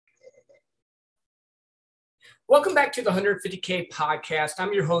Welcome back to the 150K podcast.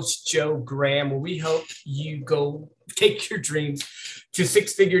 I'm your host, Joe Graham, where we help you go take your dreams to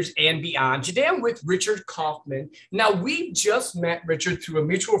six figures and beyond. Today, I'm with Richard Kaufman. Now, we just met Richard through a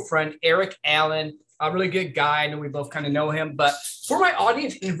mutual friend, Eric Allen, a really good guy. I know we both kind of know him, but for my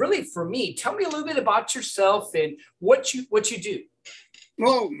audience and really for me, tell me a little bit about yourself and what you do.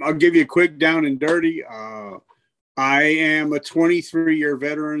 Well, I'll give you a quick down and dirty. I am a 23-year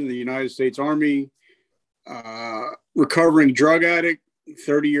veteran of the United States Army. Recovering drug addict,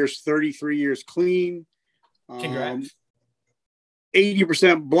 33 years clean. Congrats.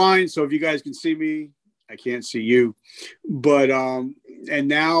 80% blind. So if you guys can see me, I can't see you. But and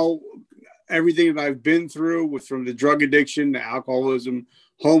now everything that I've been through from the drug addiction to alcoholism,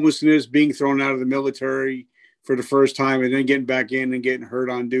 homelessness, being thrown out of the military for the first time and then getting back in and getting hurt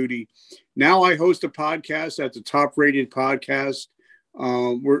on duty. Now I host a podcast that's a top rated podcast.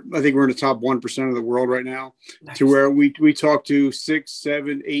 I think we're in the top 1% of the world right now. Nice. To where we talk to 6,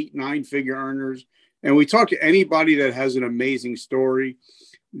 7, 8, 9 figure earners, and we talk to anybody that has an amazing story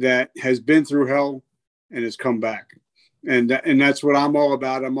that has been through hell and has come back. And that's what I'm all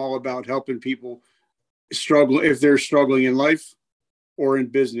about. I'm all about helping people struggle if they're struggling in life or in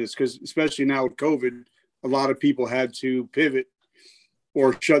business, because especially now with COVID, a lot of people had to pivot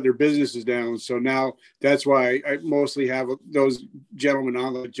or shut their businesses down. So now that's why I mostly have those gentlemen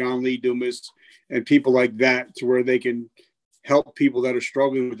on, like John Lee Dumas and people like that, to where they can help people that are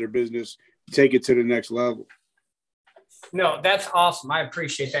struggling with their business take it to the next level. No, that's awesome. I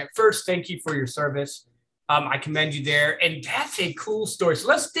appreciate that. First, thank you for your service. I commend you there. And that's a cool story. So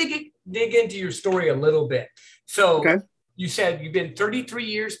let's dig into your story a little bit. So okay. You said you've been 33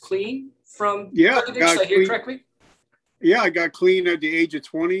 years clean from drug addiction. Did I hear correctly? Yeah, I got clean at the age of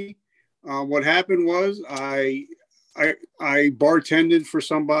 20. What happened was I bartended for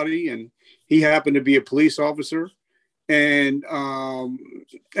somebody, and he happened to be a police officer, and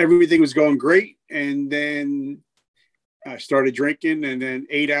everything was going great. And then I started drinking, and then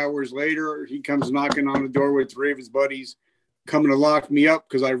 8 hours later, he comes knocking on the door with 3 of his buddies coming to lock me up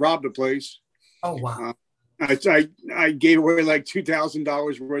because I robbed a place. Oh, wow. I gave away like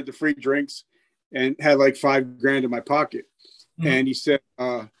 $2,000 worth of free drinks and had like $5,000 in my pocket. Mm-hmm. And he said,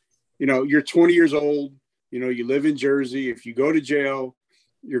 you're 20 years old, you live in Jersey. If you go to jail,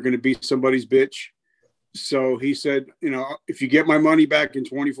 you're going to be somebody's bitch. So he said, if you get my money back in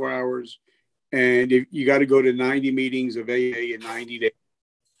 24 hours and if you got to go to 90 meetings of AA in 90 days.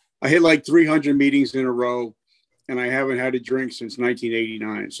 I hit like 300 meetings in a row, and I haven't had a drink since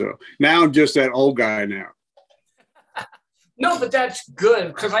 1989. So now I'm just that old guy now. No, but that's good,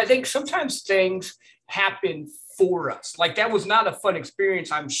 because I think sometimes things happen for us. Like, that was not a fun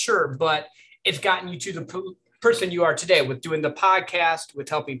experience, I'm sure, but it's gotten you to the person you are today with doing the podcast, with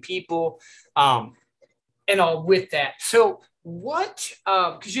helping people, and all with that. So what,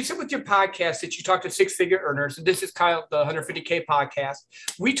 because you said with your podcast that you talk to six-figure earners, and this is kind of the 150K podcast.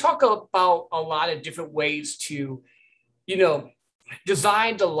 We talk about a lot of different ways to,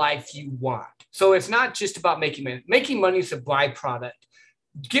 design the life you want. So it's not just about making money. Making money is a byproduct.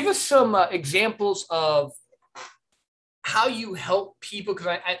 Give us some examples of how you help people. Because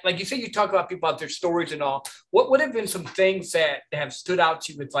I like you said, you talk about people about their stories and all. What would have been some things that have stood out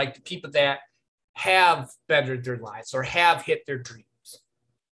to you with like the people that have bettered their lives or have hit their dreams?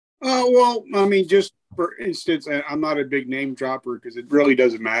 Well, I mean, just for instance, I'm not a big name dropper because it really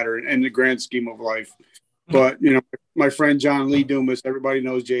doesn't matter in the grand scheme of life. But, my friend John Lee Dumas, everybody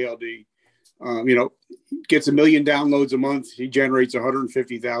knows JLD, gets 1 million downloads a month. He generates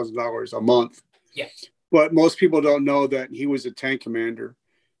 $150,000 a month. Yeah. But most people don't know that he was a tank commander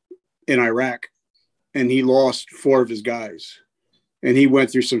in Iraq, and he lost 4 of his guys. And he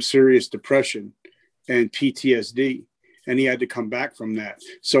went through some serious depression and PTSD, and he had to come back from that.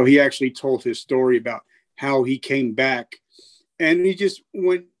 So he actually told his story about how he came back. And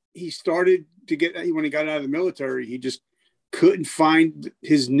when he got out of the military, he just couldn't find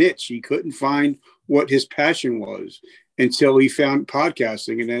his niche. He couldn't find what his passion was until he found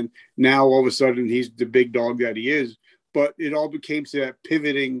podcasting. And then now all of a sudden he's the big dog that he is. But it all became to that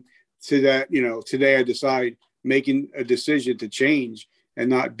pivoting to that, today I decide making a decision to change and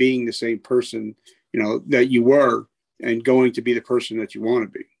not being the same person, that you were, and going to be the person that you want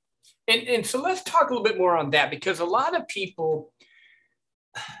to be. And so let's talk a little bit more on that, because a lot of people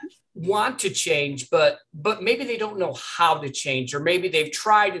want to change, but maybe they don't know how to change, or maybe they've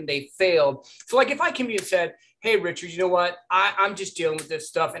tried and they failed. So like if I came to you and said, hey, Richard, you know what? I'm just dealing with this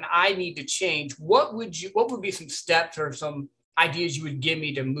stuff and I need to change. What would be some steps or some ideas you would give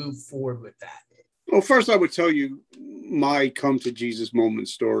me to move forward with that? Well, first I would tell you my come to Jesus moment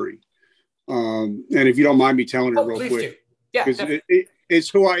story. And if you don't mind me telling it real please quick, do. Yeah, because it's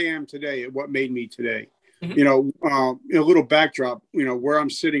who I am today and what made me today. Mhm. You know, a little backdrop, you know, where I'm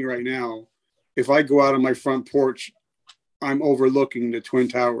sitting right now, if I go out on my front porch, I'm overlooking the Twin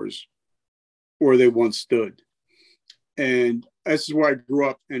Towers where they once stood. And this is where I grew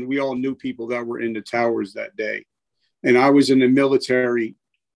up, and we all knew people that were in the towers that day. And I was in the military,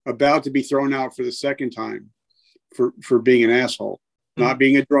 about to be thrown out for the second time for being an asshole, not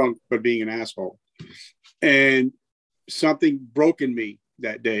being a drunk, but being an asshole. And something broke in me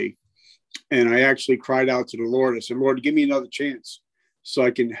that day. And I actually cried out to the Lord. I said, Lord, give me another chance so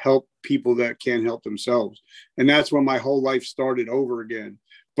I can help people that can't help themselves. And that's when my whole life started over again.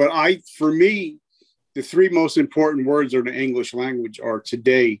 But for me, the three most important words in the English language are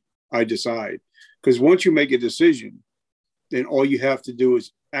today I decide. Because once you make a decision, then all you have to do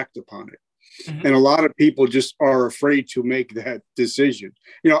is act upon it. Mm-hmm. And a lot of people just are afraid to make that decision.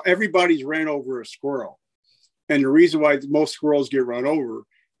 You know, everybody's ran over a squirrel. And the reason why most squirrels get run over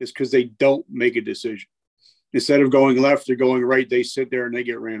is because they don't make a decision. Instead of going left or going right, they sit there and they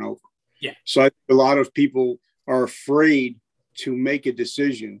get ran over. Yeah. So I think a lot of people are afraid to make a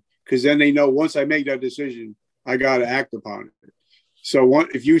decision because then they know once I make that decision, I got to act upon it. So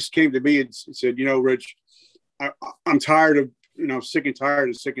if you came to me and said, you know, Rich, I'm tired of, you know, sick and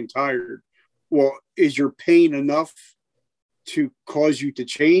tired. Well, is your pain enough to cause you to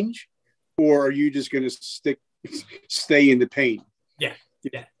change? Or are you just going to stay in the pain? Yeah.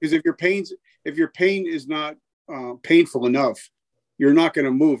 Yeah. Because if your pain is not painful enough, you're not going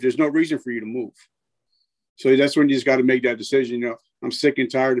to move. There's no reason for you to move. So that's when you just got to make that decision. You know, I'm sick and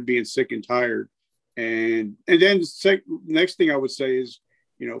tired of being sick and tired. And then next thing I would say is,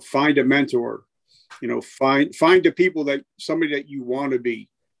 you know, find a mentor, you know, find the people somebody that you want to be,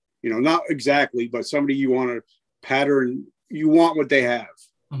 you know, not exactly, but somebody you want to pattern, you want what they have.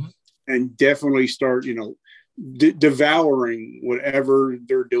 Mm-hmm. And definitely start, you know, devouring whatever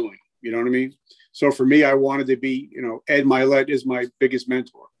they're doing. You know what I mean? So for me, I wanted to be, you know, Ed Mylett is my biggest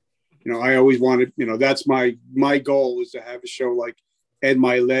mentor. You know, I always wanted, you know, that's my goal is to have a show like Ed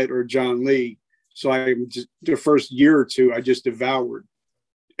Mylett or John Lee. So the first year or two, I just devoured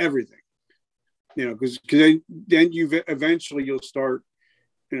everything, you know, because then you'll start,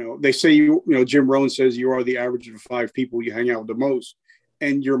 you know, they say, you know, Jim Rohn says you are the average of the 5 people you hang out with the most.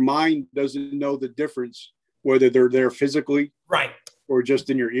 And your mind doesn't know the difference, whether they're there physically right or just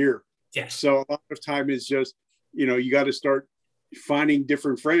in your ear. Yes. So a lot of time is just, you know, you got to start finding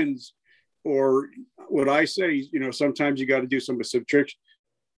different friends, or what I say, you know, sometimes you got to do some subtraction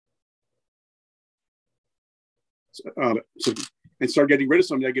and start getting rid of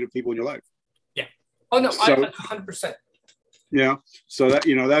some negative people in your life. Yeah. Oh no, so, 100%. Yeah. So that,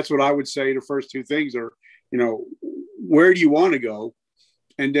 you know, that's what I would say. The first 2 things are, you know, where do you want to go?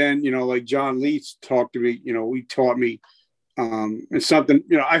 And then, you know, like John Lee talked to me, you know, he taught me and something,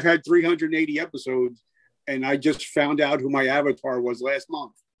 you know, I've had 380 episodes and I just found out who my avatar was last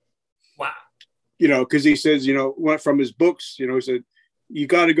month. Wow. You know, because he says, you know, went from his books, you know, he said, you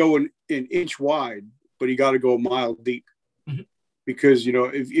got to go an inch wide, but you got to go a mile deep. Mm-hmm. Because, you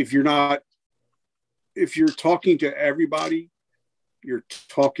know, if you're talking to everybody, you're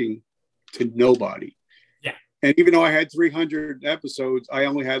talking to nobody. Yeah. And even though I had 300 episodes, I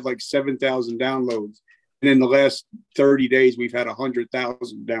only had like 7,000 downloads. And in the last 30 days, we've had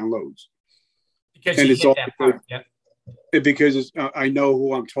 100,000 downloads. Because and it's all that part. Yeah. Because I know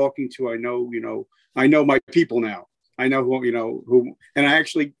who I'm talking to. I know, you know, I know my people now. I know who, and I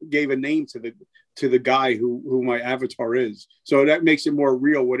actually gave a name to the guy who my avatar is. So that makes it more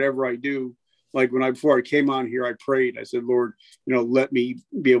real. Whatever I do, like before I came on here, I prayed. I said, Lord, you know, let me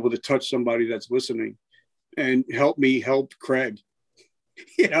be able to touch somebody that's listening, and help me help Craig.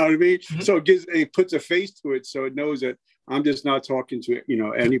 You know what I mean? Mm-hmm. So it puts a face to it, so it knows that I'm just not talking to, you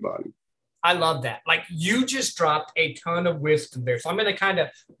know, anybody. I love that. Like, you just dropped a ton of wisdom there. So I'm going to kind of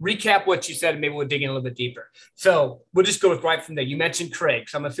recap what you said, and maybe we'll dig in a little bit deeper. So we'll just go right from there. You mentioned Craig.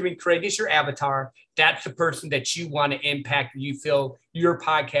 So I'm assuming Craig is your avatar. That's the person that you want to impact. You feel your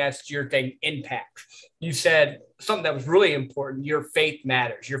podcast, your thing impacts. You said something that was really important. Your faith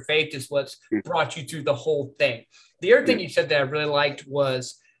matters. Your faith is what's brought you through the whole thing. The other thing you said that I really liked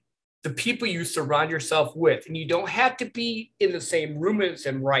was the people you surround yourself with. And you don't have to be in the same room as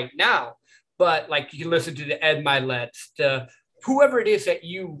them right now. But like, you can listen to the Ed Myletts, the whoever it is that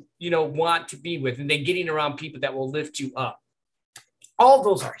you know, want to be with, and then getting around people that will lift you up. All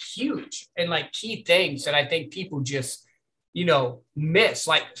those are huge and like key things that I think people just, you know, miss.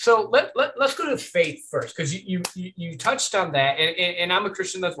 Like, so let's go to faith first, because you touched on that, and I'm a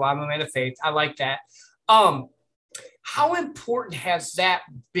Christian as well. I'm a man of faith. I like that. How important has that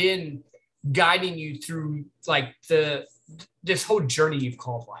been guiding you through like this whole journey you've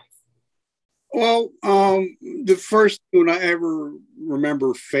called life? Well, the first one I ever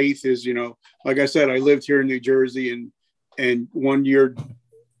remember faith is, like I said, I lived here in New Jersey, and one year,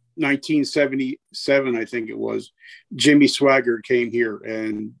 1977, I think it was, Jimmy Swaggart came here,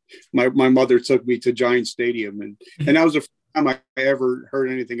 and my mother took me to Giant Stadium, and that was the first time I ever heard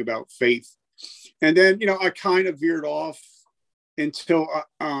anything about faith. And then, I kind of veered off until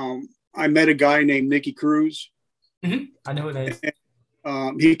I met a guy named Nicky Cruz. Mm-hmm. I know who that is.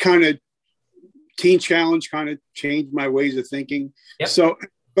 And, he kind of Teen Challenge kind of changed my ways of thinking. Yep. So,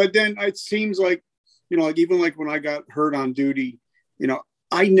 but then it seems like, like even like when I got hurt on duty,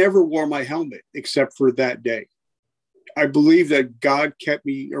 I never wore my helmet except for that day. I believe that God kept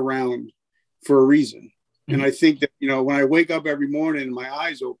me around for a reason. Mm-hmm. And I think that, when I wake up every morning and my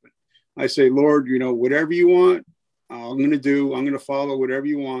eyes open, I say, Lord, whatever you want, I'm going to do. I'm going to follow whatever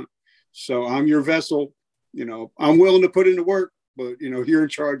you want. So I'm your vessel. I'm willing to put in the work, but, you're in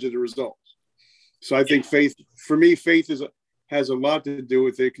charge of the results. So I think faith, for me, faith has a lot to do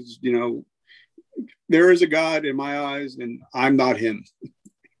with it because, there is a God in my eyes and I'm not him.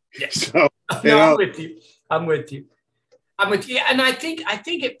 Yes. So, no, I'm with you. And I think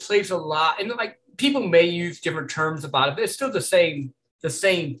it plays a lot. And like people may use different terms about it, but it's still the same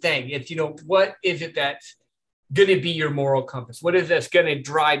thing. It's, what is it that's going to be your moral compass? What is that's going to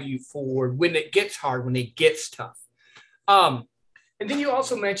drive you forward when it gets hard, when it gets tough? And then you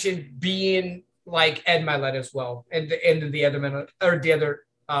also mentioned being like Ed Mylett as well, and the other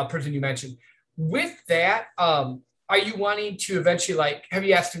person you mentioned. With that, are you wanting to eventually have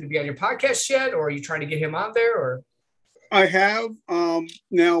you asked him to be on your podcast yet, or are you trying to get him on there? Or I have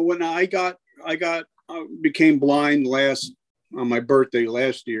now. When I became blind on my birthday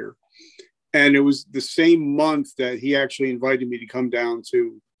last year, and it was the same month that he actually invited me to come down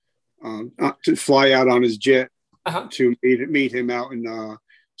to fly out on his jet to meet him out in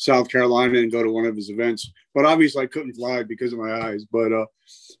South Carolina and go to one of his events. But obviously I couldn't fly because of my eyes, but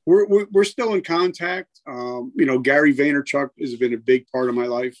we're still in contact. Gary Vaynerchuk has been a big part of my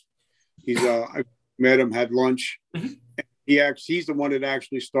life. I met him, had lunch. Mm-hmm. He's the one that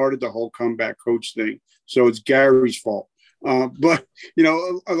actually started the whole comeback coach thing. So it's Gary's fault. But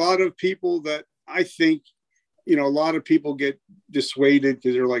a lot of people that I think, a lot of people get dissuaded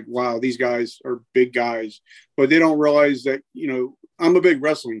because they're like, wow, these guys are big guys, but they don't realize that, I'm a big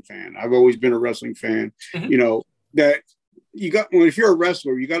wrestling fan. I've always been a wrestling fan. Mm-hmm. That if you're a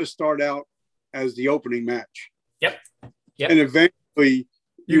wrestler, you got to start out as the opening match. Yep. And eventually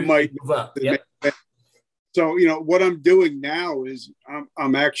you might move up. Yep. So, what I'm doing now is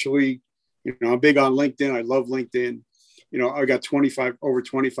I'm actually, I'm big on LinkedIn. I love LinkedIn. I got over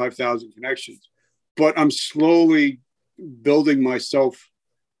 25,000 connections, but I'm slowly building myself.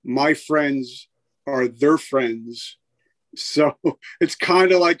 My friends are their friends. So it's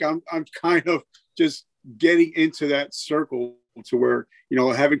kind of like I'm kind of just getting into that circle to where,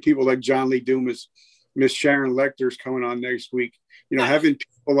 having people like John Lee Dumas, Miss Sharon Lecter's coming on next week, having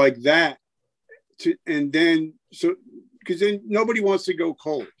people like that because then nobody wants to go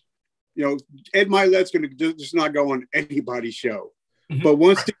cold. Ed Mylett's going to just not go on anybody's show. Mm-hmm. But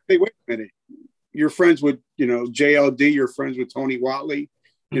once they say, wait a minute, you're friends with, JLD, you're friends with Tony Watley,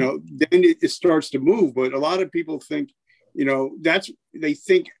 then it starts to move. But a lot of people think, they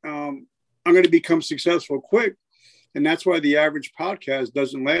think I'm going to become successful quick. And that's why the average podcast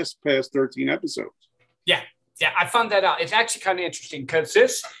doesn't last past 13 episodes. Yeah. Yeah. I found that out. It's actually kind of interesting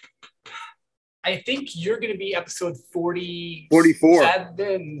because I think you're going to be episode 44.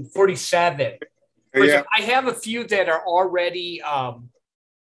 47. Yeah. I have a few that are already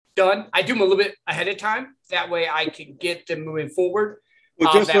done. I do them a little bit ahead of time. That way I can get them moving forward.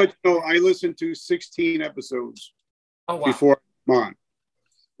 Well, just so you know, I listened to 16 episodes before I'm on.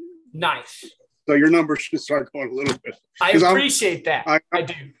 Nice. So your numbers should start going a little bit. I appreciate that. I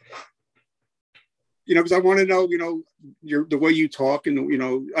do. Because I want to know, the way you talk, and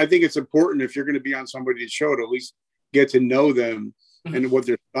I think it's important if you're going to be on somebody's show to at least get to know them mm-hmm. and what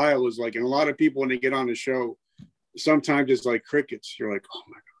their style is like. And a lot of people, when they get on the show, sometimes it's like crickets. You're like, oh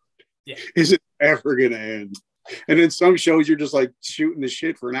my God, is it ever going to end? And then some shows you're just like shooting the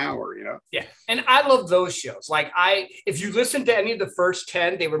shit for an hour, Yeah. And I love those shows. Like if you listen to any of the first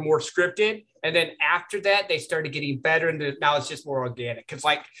 10, they were more scripted. And then after that, they started getting better. And now it's just more organic. Cause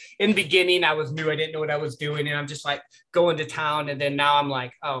like in the beginning, I was new. I didn't know what I was doing. And I'm just like going to town. And then now I'm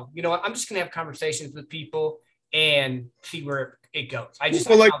like, oh, you know what? I'm just going to have conversations with people and see where it goes.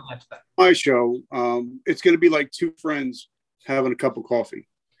 Like my show, it's going to be like two friends having a cup of coffee.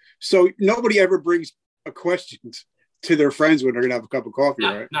 So nobody ever brings a question to their friends when they're going to have a cup of coffee,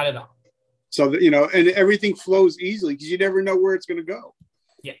 right? Not at all. So that, and everything flows easily because you never know where it's going to go.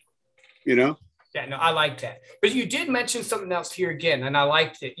 Yeah. Yeah, no, I like that. But you did mention something else here again, and I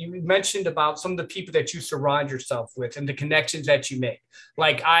liked it. You mentioned about some of the people that you surround yourself with and the connections that you make.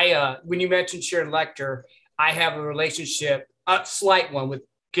 Like when you mentioned Sharon Lecter, I have a relationship, a slight one with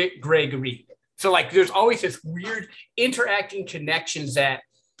Greg Reed. So like, there's always this weird interacting connections and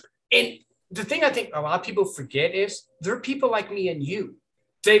the thing I think a lot of people forget is there are people like me and you.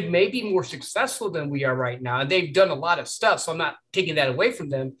 They may be more successful than we are right now, and they've done a lot of stuff. So I'm not taking that away from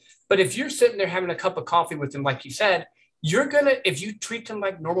them. But if you're sitting there having a cup of coffee with them, like you said, if you treat them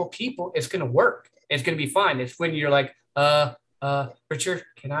like normal people, it's gonna work. It's gonna be fine. It's when you're like, Richard,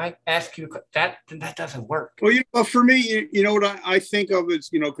 can I ask you that doesn't work. Well, for me, what I think of is,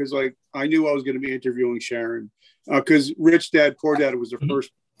 because like I knew I was going to be interviewing Sharon, because Rich Dad Poor Dad was the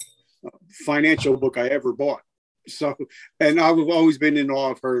first financial book I ever bought. So, and I've always been in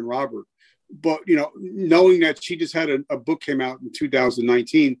awe of her and Robert. But, knowing that she just had a book came out in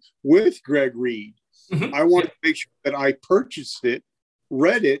 2019 with Greg Reed, I wanted to make sure that I purchased it,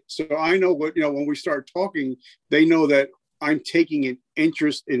 read it. So I know what, when we start talking, they know that I'm taking an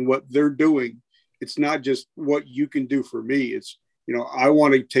interest in what they're doing. It's not just what you can do for me. It's, I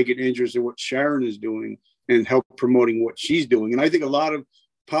want to take an interest in what Sharon is doing and help promoting what she's doing. And I think a lot of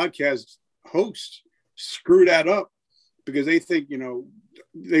podcast hosts screw that up because they think,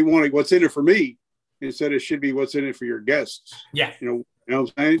 they want what's in it for me instead it should be what's in it for your guests. Yeah. You know what I'm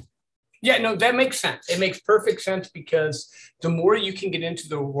saying? Yeah, no, that makes sense. It makes perfect sense because the more you can get into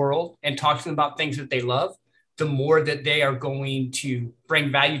the world and talk to them about things that they love, the more that they are going to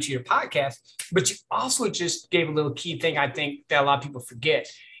bring value to your podcast. But you also just gave a little key thing I think that a lot of people forget.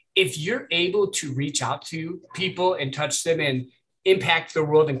 If you're able to reach out to people and touch them and impact the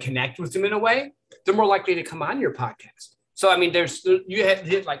world and connect with them in a way, they're more likely to come on your podcast. So, I mean, you had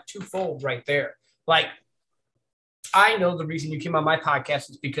hit like twofold right there. Like, I know the reason you came on my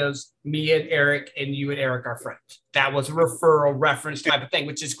podcast is because me and Eric and you and Eric are friends. That was a referral reference type of thing,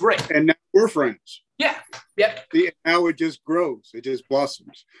 which is great. And now we're friends. Yeah. Yep. Now it just grows. It just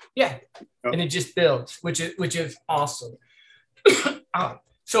blossoms. Yeah. And it just builds, which is awesome.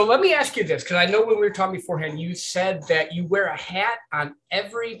 So let me ask you this, because I know when we were talking beforehand, you said that you wear a hat on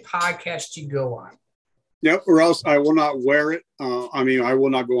every podcast you go on. Yep. Or else I will not wear it. I will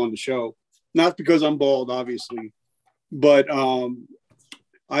not go on the show. Not because I'm bald, obviously. But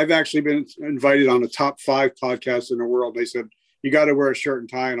I've actually been invited on the top 5 podcasts in the world. They said, you got to wear a shirt and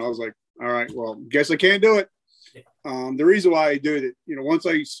tie. And I was like, all right, well, guess I can't do it. The reason why I did it, once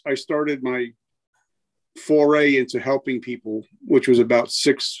I started my foray into helping people, which was about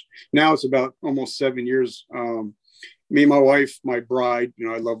now it's about almost 7 years. Me and my wife, my bride,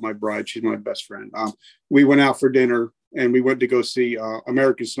 I love my bride. She's my best friend. We went out for dinner and we went to go see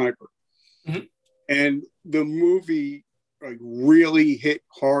American Sniper. Mm-hmm. And the movie really hit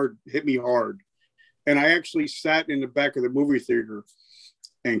me hard. And I actually sat in the back of the movie theater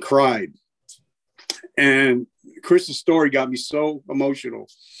and cried. And Chris's story got me so emotional.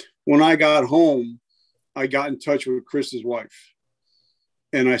 When I got home, I got in touch with Chris's wife.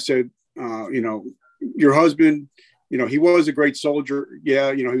 And I said, your husband, he was a great soldier.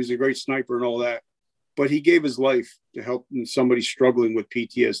 Yeah, he was a great sniper and all that. But he gave his life to help somebody struggling with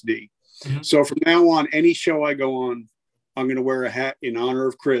PTSD. Mm-hmm. So from now on, any show I go on, I'm going to wear a hat in honor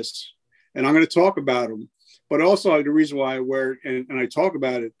of Chris, and I'm going to talk about him. But also the reason why I wear it and I talk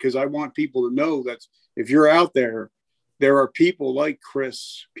about it, because I want people to know that if you're out there, there are people like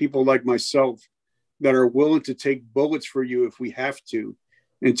Chris, people like myself that are willing to take bullets for you if we have to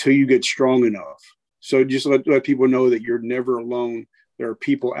until you get strong enough. So just let people know that you're never alone. There are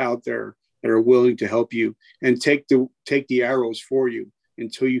people out there that are willing to help you and take the arrows for you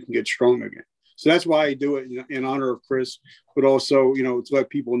until you can get strong again. So that's why I do it in honor of Chris, but also, to let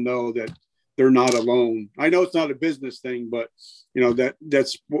people know that they're not alone. I know it's not a business thing, but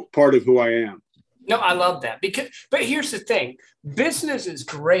that's part of who I am. No, I love that but here's the thing. Business is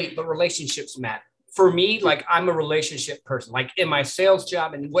great, but relationships matter. For me, like I'm a relationship person, like in my sales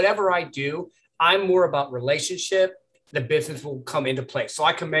job and whatever I do, I'm more about relationship. The business will come into place. So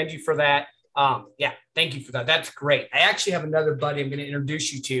I commend you for that. Thank you for that. That's great. I actually have another buddy I'm going to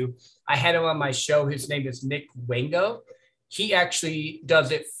introduce you to. I had him on my show. His name is Nick Wango. He actually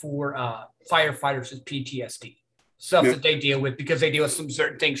does it for firefighters with PTSD, stuff that they deal with because they deal with some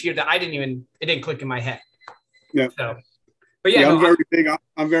certain things here that it didn't click in my head. Yeah. So, but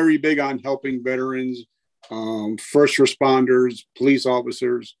I'm very big on helping veterans, first responders, police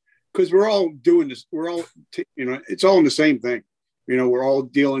officers, because we're all doing this. We're all, it's all in the same thing. We're all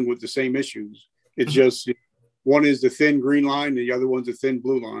dealing with the same issues. It's just one is the thin green line, and the other one's the thin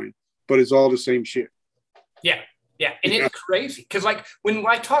blue line. but it's all the same shit. Yeah. Yeah. And it's crazy because, like, when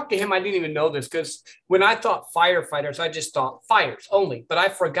I talked to him, I didn't even know this because when I thought firefighters, I just thought fires only. But I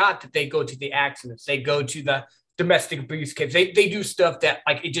forgot that they go to the accidents. They go to the domestic abuse case. They do stuff that,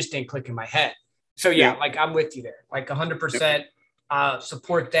 like, it just didn't click in my head. So, yeah, like, I'm with you there. Like, 100%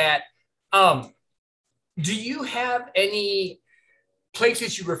 support that. Do you have any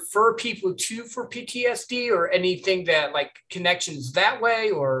places you refer people to for PTSD or anything that, like, connections that way?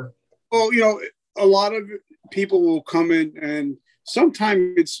 Or? Well, a lot of people will come in, and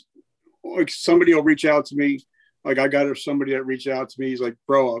sometimes it's like somebody will reach out to me. Like, I got somebody that reached out to me. He's like,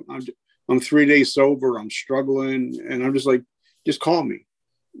 bro, I'm 3 days sober. I'm struggling. And I'm just like, just call me.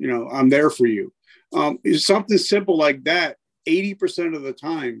 I'm there for you. It's something simple like that. 80% of the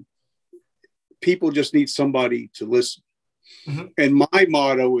time, people just need somebody to listen. Mm-hmm. And my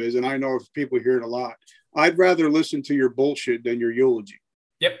motto is, and I know if people hear it a lot, I'd rather listen to your bullshit than your eulogy.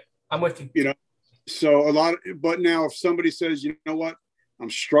 Yep. I'm with you. So but now if somebody says, you know what, I'm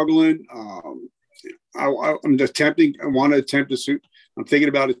struggling. I want to attempt I'm thinking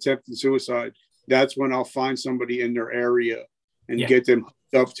about attempting suicide. That's when I'll find somebody in their area and get them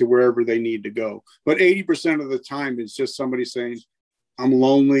up to wherever they need to go. But 80% of the time, it's just somebody saying, I'm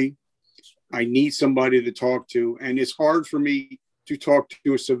lonely. I need somebody to talk to. And it's hard for me to talk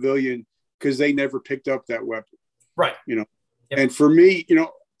to a civilian because they never picked up that weapon. Right. Yep. And for me,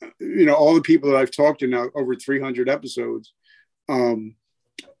 all the people that I've talked to now, over 300 episodes, when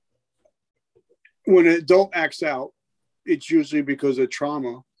an adult acts out, it's usually because of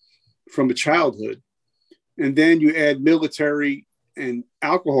trauma from a childhood. And then you add military and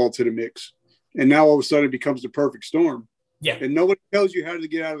alcohol to the mix. And now all of a sudden it becomes the perfect storm. Yeah. And nobody tells you how to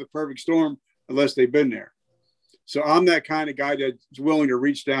get out of the perfect storm unless they've been there. So I'm that kind of guy that's willing to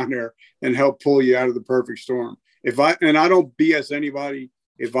reach down there and help pull you out of the perfect storm. I don't BS anybody.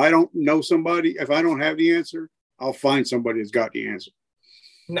 If I don't know somebody, if I don't have the answer, I'll find somebody that's got the answer.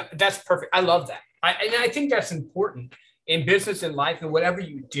 No, that's perfect. I love that. I think that's important in business and life and whatever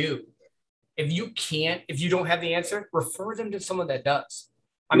you do. If you don't have the answer, refer them to someone that does.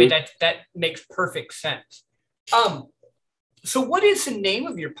 I mean, that makes perfect sense. So what is the name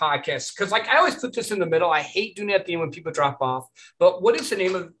of your podcast? Because, like, I always put this in the middle. I hate doing it at the end when people drop off. But what is the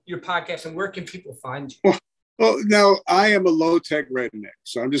name of your podcast and where can people find you? Well, now I am a low-tech redneck,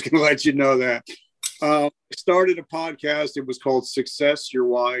 so I'm just going to let you know that. I started a podcast. It was called Success Your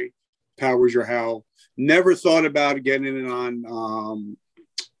Why, Powers Your How. Never thought about getting it on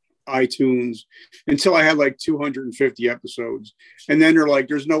iTunes until I had like 250 episodes. And then they're like,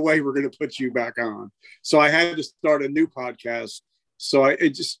 there's no way we're going to put you back on. So I had to start a new podcast. So I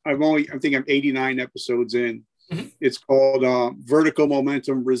think I'm 89 episodes in. Mm-hmm. It's called Vertical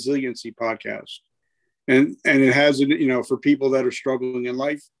Momentum Resiliency Podcast. And it has, for people that are struggling in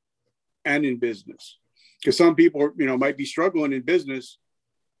life and in business, because some people, might be struggling in business,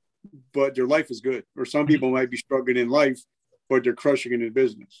 but their life is good. Or some people might be struggling in life, but they're crushing it in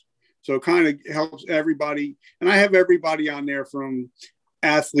business. So it kind of helps everybody. And I have everybody on there from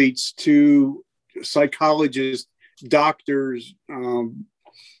athletes to psychologists, doctors,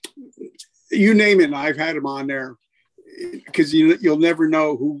 you name it. And I've had them on there because you'll never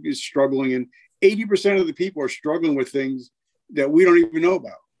know who is struggling. And 80% of the people are struggling with things that we don't even know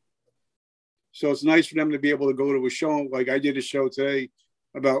about. So it's nice for them to be able to go to a show. Like I did a show today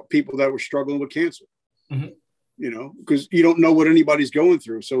about people that were struggling with cancer. Mm-hmm. Because you don't know what anybody's going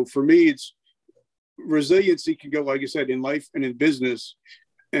through. So for me, it's resiliency can go, like I said, in life and in business.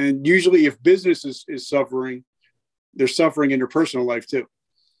 And usually if business is suffering, they're suffering in their personal life too.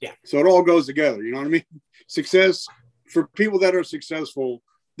 Yeah. So it all goes together. You know what I mean? Success for people that are successful,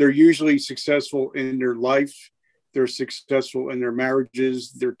 they're usually successful in their life. They're successful in their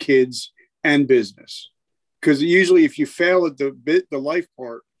marriages, their kids, and business. Because usually if you fail at the life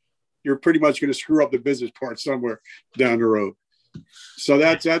part, you're pretty much going to screw up the business part somewhere down the road. So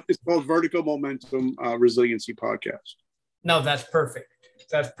that's it's called Vertical Momentum Resiliency Podcast. No, that's perfect.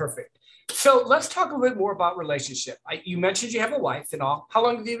 That's perfect. So let's talk a little bit more about relationship. You mentioned you have a wife and all. How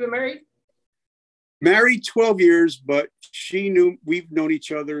long have you been married? Married 12 years, but we've known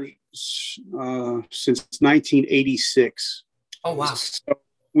each other since 1986. Oh, wow. So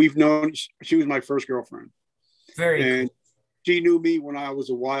she was my first girlfriend. Very cool. She knew me when I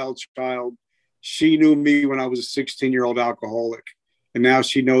was a wild child. She knew me when I was a 16-year-old alcoholic. And now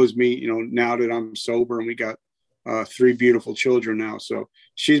she knows me, now that I'm sober and we got 3 beautiful children now. So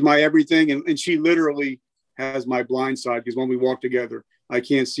she's my everything. And she literally has my blind side because when we walk together, I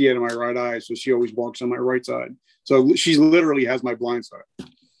can't see it in my right eye. So she always walks on my right side. So she literally has my blind side.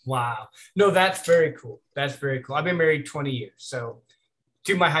 Wow. No, that's very cool. That's very cool. I've been married 20 years. So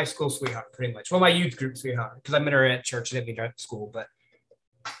to my high school sweetheart, pretty much. Well, my youth group sweetheart, because I met her at church. I didn't meet her at school, but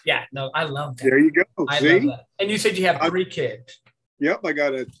yeah, no, I love that. There you go. I See? love that. And you said you have 3 kids. Yep, I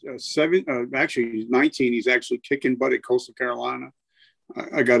got a 7. Actually, he's 19. He's actually kicking butt at Coastal Carolina.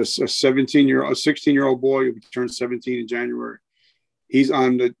 I got a 16-year-old boy who turned 17 in January. He's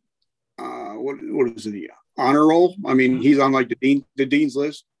on the what is it? The honor roll. I mean, he's on like the dean's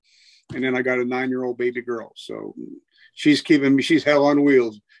list. And then I got a 9-year-old baby girl. So she's keeping me. She's hell on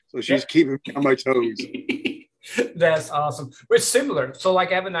wheels. So she's keeping me on my toes. That's awesome. We're similar. So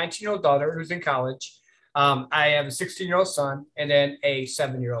like I have a 19-year-old daughter who's in college. I have a 16-year-old son and then a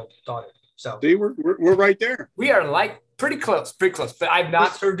 7-year-old daughter. So see, we're right there. We are like pretty close. But I've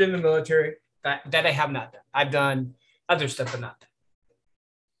not served in the military. That I have not done. I've done other stuff, but not that.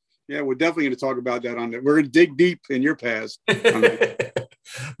 Yeah, we're definitely going to talk about that on that. We're going to dig deep in your past.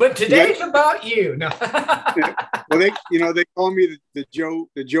 But today's about you. No. Well, they call me the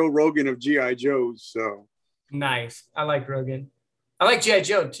Joe Rogan of GI Joes. So nice. I like Rogan. I like GI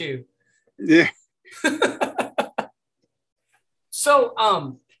Joe too. Yeah. So,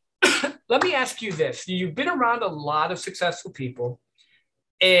 let me ask you this. You've been around a lot of successful people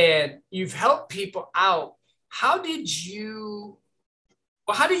and you've helped people out. How did you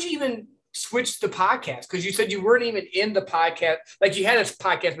even switch the podcast? Because you said you weren't even in the podcast. Like you had a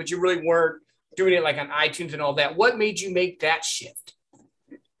podcast, but you really weren't doing it like on iTunes and all that. What made you make that shift?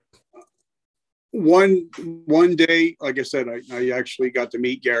 One day, like I said, I actually got to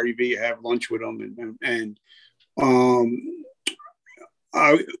meet Gary Vee, have lunch with him, and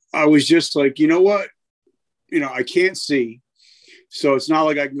I was just like, you know what, I can't see, so it's not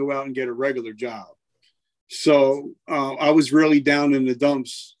like I can go out and get a regular job. So I was really down in the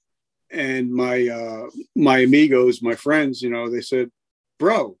dumps, and my amigos, my friends, they said,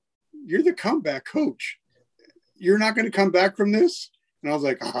 "Bro, you're the comeback coach. You're not going to come back from this." And I was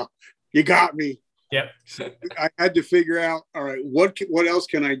like, "Oh, you got me." Yep. So I had to figure out, all right, what else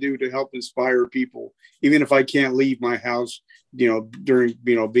can I do to help inspire people, even if I can't leave my house, during,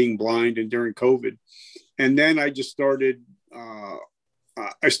 being blind and during COVID. And then I just started,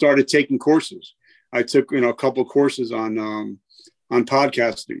 I started taking courses. I took, a couple of courses on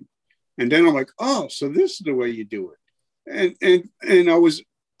podcasting. And then I'm like, oh, so this is the way you do it. And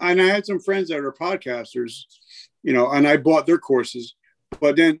I had some friends that are podcasters, and I bought their courses.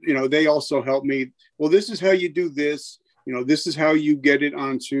 But then, they also helped me. Well, this is how you do this. This is how you get it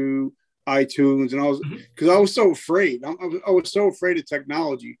onto iTunes. And because I was so afraid. I was so afraid of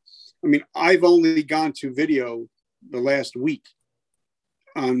technology. I mean, I've only gone to video the last week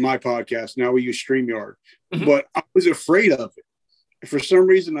on my podcast. Now we use StreamYard. But I was afraid of it. For some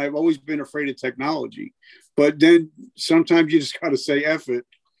reason, I've always been afraid of technology. But then sometimes you just got to say F it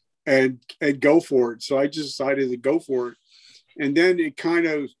and go for it. So I just decided to go for it. And then it kind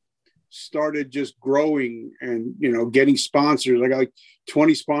of started just growing and, getting sponsors. I got like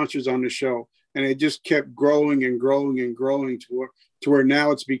 20 sponsors on the show, and it just kept growing and growing and growing to where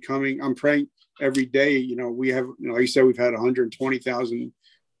now it's becoming, I'm praying every day, we have, like you said, we've had 120,000,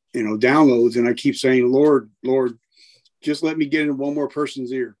 downloads. And I keep saying, Lord, just let me get in one more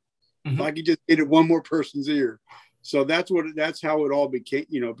person's ear. If I could just get in one more person's ear. So that's how it all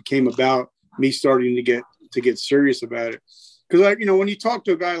became about me starting to get serious about it. Because when you talk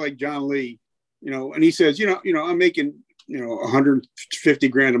to a guy like John Lee, and he says, I'm making, 150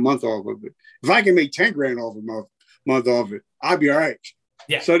 grand a month off of it. If I can make 10 grand off a month off it, I'll be all right.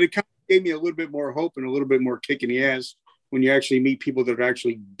 Yeah. So it kind of gave me a little bit more hope and a little bit more kick in the ass when you actually meet people that are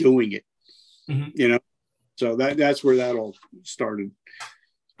actually doing it. So that's where that all started.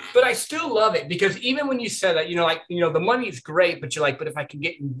 But I still love it because even when you said that, the money is great, but you're like, but if I can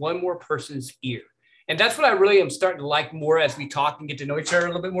get in one more person's ear. And that's what I really am starting to like more as we talk and get to know each other a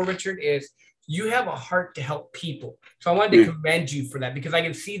little bit more, Richard, is you have a heart to help people. So I wanted to commend you for that because I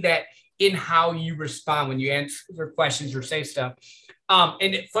can see that in how you respond when you answer questions or say stuff.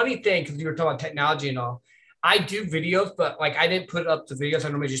 And the funny thing, because you were talking about technology and all, I do videos, but like I didn't put up the videos. I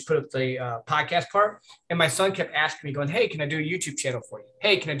normally just put up the podcast part. And my son kept asking me going, hey, can I do a YouTube channel for you?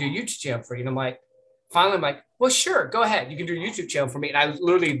 Hey, can I do a YouTube channel for you? And I'm like, finally, I'm like, well, sure, go ahead. You can do a YouTube channel for me. And I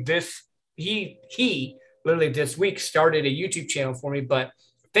literally he literally this week started a YouTube channel for me, but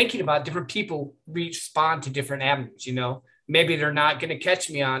thinking about different people respond to different avenues, maybe they're not going to catch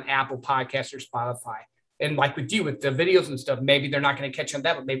me on Apple Podcasts or Spotify. And like with you, with the videos and stuff, maybe they're not going to catch on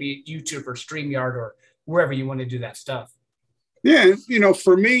that, but maybe YouTube or StreamYard or wherever you want to do that stuff. Yeah.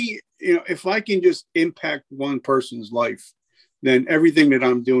 For me, if I can just impact one person's life, then everything that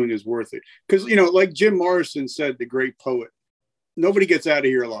I'm doing is worth it. Because, like Jim Morrison said, the great poet, nobody gets out of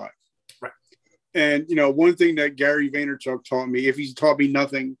here alive. Right. And, one thing that Gary Vaynerchuk taught me, if he's taught me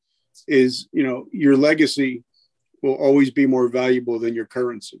nothing, is, your legacy will always be more valuable than your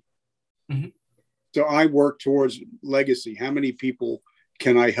currency. Mm-hmm. So I work towards legacy. How many people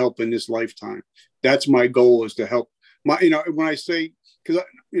can I help in this lifetime? That's my goal, is to help when I say, because,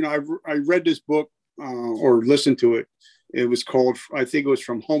 I read this book or listened to it. It was called, I think it was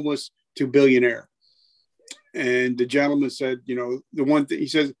From Homeless to Billionaire. And the gentleman said, the one thing he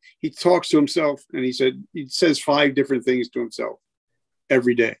says, he talks to himself, and he says 5 different things to himself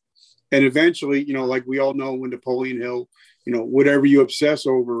every day. And eventually, like we all know, when Napoleon Hill, whatever you obsess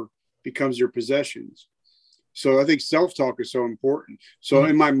over becomes your possessions. So I think self-talk is so important. So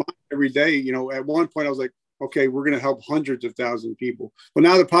in my mind every day, at one point I was like, okay, we're going to help hundreds of thousands of people. Well,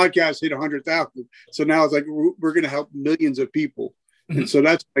 now the podcast hit 100,000. So now it's like, we're going to help millions of people. Mm-hmm. And so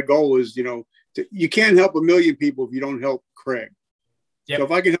that's my goal is, you can't help a million people if you don't help Craig. Yep. So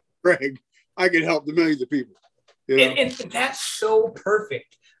if I can help Craig, I can help the millions of people. And that's so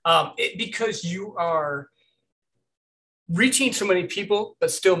perfect because you are reaching so many people, but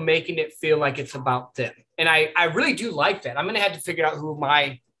still making it feel like it's about them. And I really do like that. I'm going to have to figure out who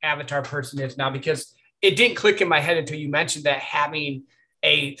my avatar person is now, because it didn't click in my head until you mentioned that, having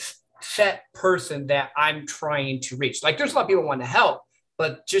a set person that I'm trying to reach. Like, there's a lot of people want to help,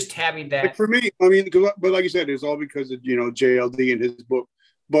 but just having that. Like for me, but like you said, it's all because of, JLD and his book.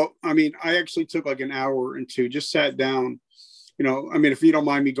 But I actually took like an hour and 2, just sat down, if you don't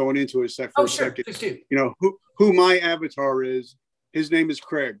mind me going into it for a second, please do. Who my avatar is. His name is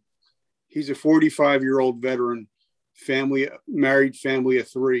Craig. He's a 45-year-old veteran, married, family of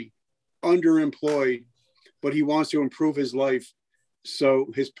 3, underemployed, but he wants to improve his life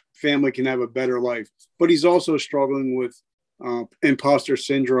so his family can have a better life. But he's also struggling with imposter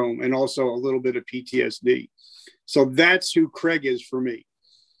syndrome and also a little bit of PTSD. So that's who Craig is for me.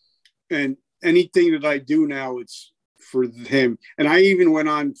 And anything that I do now, it's for him. And I even went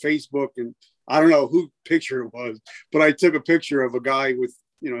on Facebook, and I don't know who picture it was, but I took a picture of a guy with,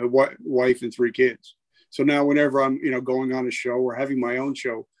 a wife and 3 kids. So now whenever I'm, going on a show or having my own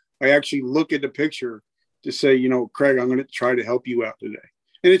show, I actually look at the picture to say, Craig, I'm going to try to help you out today.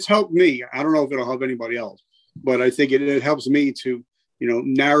 And it's helped me. I don't know if it'll help anybody else, but I think it helps me to,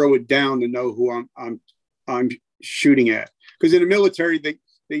 narrow it down to know who I'm shooting at. Because in the military,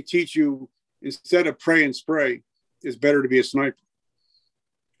 they teach you, instead of pray and spray, it's better to be a sniper.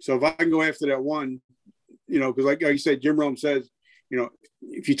 So if I can go after that one, because like you said, Jim Rome says,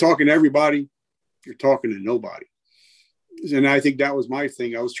 if you're talking to everybody, you're talking to nobody. And I think that was my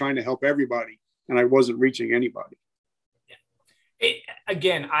thing. I was trying to help everybody, and I wasn't reaching anybody.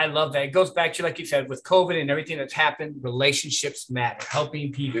 Again, I love that. It goes back to, like you said, with COVID and everything that's happened, relationships matter,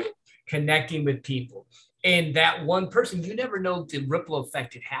 helping people, connecting with people. And that one person, you never know the ripple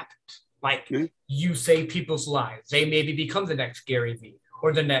effect it happens. Like you save people's lives. They maybe become the next Gary Vee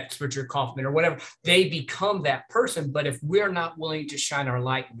or the next Richard Kaufman or whatever. They become that person. But if we're not willing to shine our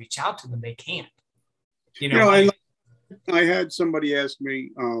light and reach out to them, they can't. I had somebody ask me,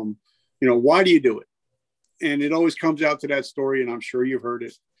 why do you do it? And it always comes out to that story, and I'm sure you've heard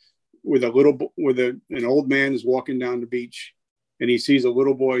it, with an old man is walking down the beach, and he sees a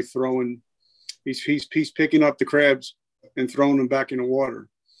little boy he's picking up the crabs and throwing them back in the water.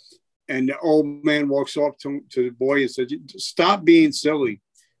 And the old man walks up to the boy and said, "Stop being silly."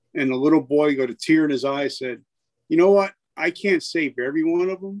 And the little boy got a tear in his eye, said, "You know what? I can't save every one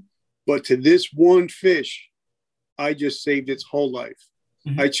of them, but to this one fish, I just saved its whole life.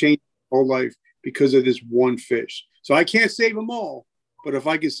 Mm-hmm. I changed its whole life because of this one fish. So I can't save them all, but if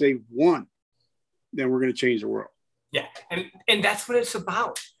I can save one, then we're going to change the world." Yeah. And that's what it's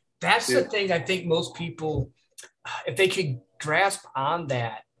about. That's the thing I think most people, if they could grasp on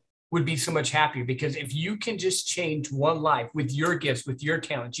that, would be so much happier. Because if you can just change one life with your gifts, with your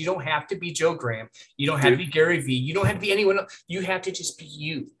talents, you don't have to be Joe Graham. You don't have to be Gary Vee. You don't have to be anyone else. You have to just be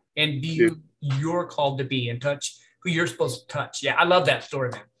you and be who you're called to be and touch who you're supposed to touch. Yeah, I love that story,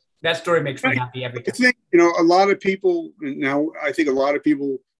 man. That story makes me happy every time. I think, a lot of people now,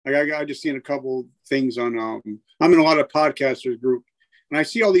 like I just seen a couple things on, I'm in a lot of podcasters group, and I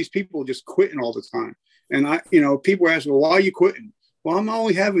see all these people just quitting all the time. And people ask, well, why are you quitting? Well, I'm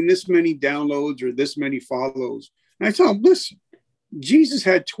only having this many downloads or this many follows. And I tell them, listen, Jesus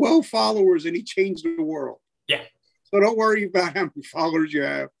had 12 followers and he changed the world. Yeah. So don't worry about how many followers you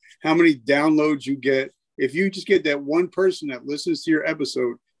have, how many downloads you get. If you just get that one person that listens to your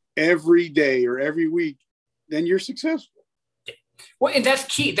episode every day or every week, then you're successful. Well, and that's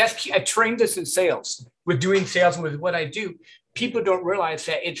key. That's key. I trained this in sales, with doing sales and with what I do. People don't realize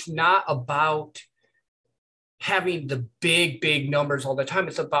that it's not about having the big numbers all the time.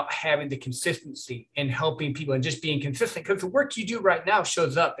 It's about having the consistency and helping people and just being consistent, because the work you do right now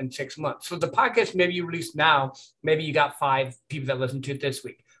shows up in 6 months. So the podcast maybe you release now, maybe you got 5 people that listen to it this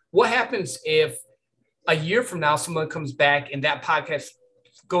week. What happens if a year from now someone comes back and that podcast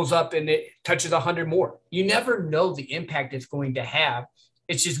goes up and it touches 100 more? You never know the impact it's going to have.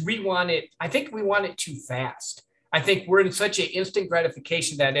 It's just I think we want it too fast. I think we're in such an instant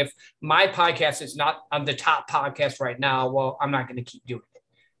gratification that if my podcast is not on the top podcast right now, well, I'm not going to keep doing it.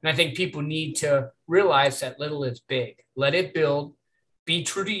 And I think people need to realize that little is big. Let it build. Be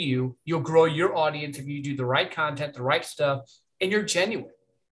true to you. You'll grow your audience if you do the right content, the right stuff, and you're genuine,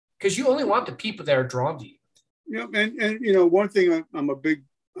 because you only want the people that are drawn to you. Yeah, and one thing, I'm a big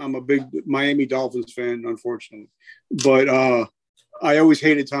Miami Dolphins fan, unfortunately, but I always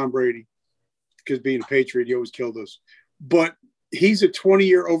hated Tom Brady, because being a Patriot, he always killed us. But he's a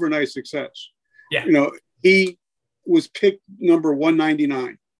 20-year overnight success. Yeah. He was picked number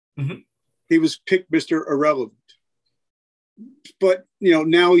 199. Mm-hmm. He was picked Mr. Irrelevant. But,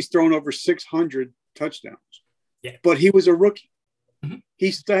 now he's thrown over 600 touchdowns. Yeah. But he was a rookie. Mm-hmm. He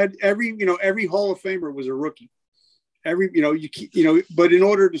said every Hall of Famer was a rookie. But in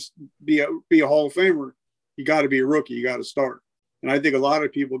order to be a Hall of Famer, you got to be a rookie. You got to start. And I think a lot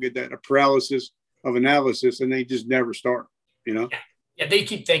of people get that paralysis of analysis, and they just never start, Yeah, they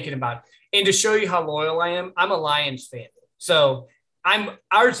keep thinking about it. And to show you how loyal I am, I'm a Lions fan. So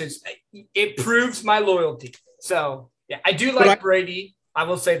it proves my loyalty. So, yeah, I do like Brady. I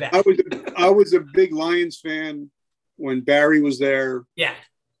will say that. I was a big Lions fan when Barry was there. Yeah.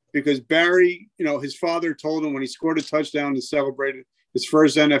 Because Barry, his father told him when he scored a touchdown and celebrated his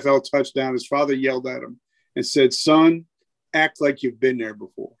first NFL touchdown, his father yelled at him and said, "Son, act like you've been there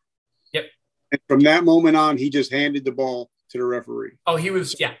before." Yep. And from that moment on, he just handed the ball to the referee. Oh, he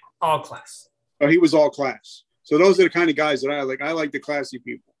was, all class. Oh, he was all class. So those are the kind of guys that I like. I like the classy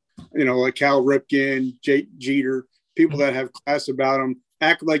people, like Cal Ripken, Jeter, people that have class about them.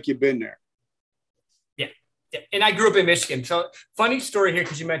 Act like you've been there. Yeah. And I grew up in Michigan. So funny story here,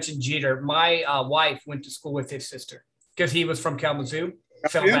 because you mentioned Jeter. My wife went to school with his sister, because he was from Kalamazoo.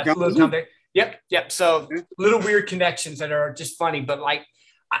 So Kalamazoo. Yep. So little weird connections that are just funny, but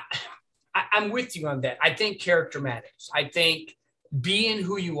I'm with you on that. I think character matters. I think being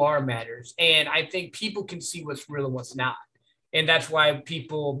who you are matters. And I think people can see what's real and what's not. And that's why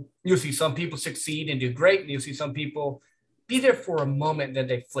you'll see some people succeed and do great. And you'll see some people be there for a moment, then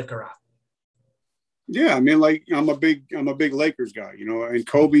they flicker out. Yeah. I mean, I'm a big Lakers guy, and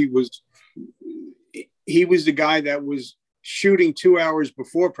Kobe he was the guy that was shooting 2 hours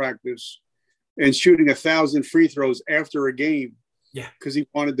before practice and shooting 1,000 free throws after a game. Yeah. Because he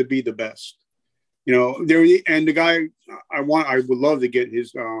wanted to be the best. The guy I would love to get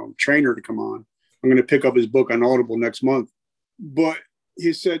his trainer to come on. I'm going to pick up his book on Audible next month. But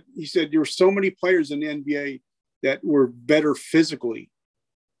he said there were so many players in the NBA that were better physically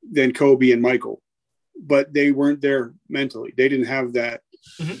than Kobe and Michael, but they weren't there mentally. They didn't have that.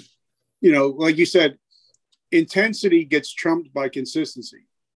 Mm-hmm. Like you said, intensity gets trumped by consistency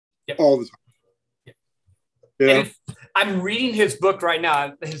all the time. Yeah. I'm reading his book right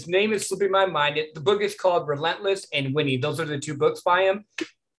now. His name is slipping my mind. The book is called Relentless and Winning. Those are the 2 books by him.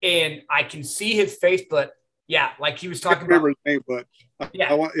 And I can see his face, but like he was talking about. His name, but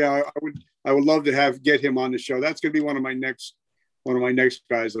I would love to get him on the show. That's going to be one of my next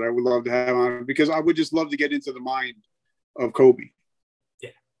guys that I would love to have on, because I would just love to get into the mind of Kobe.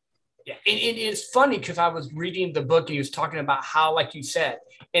 Yeah. And it's funny, because I was reading the book and he was talking about how, like you said,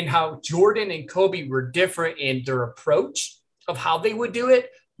 and how Jordan and Kobe were different in their approach of how they would do it,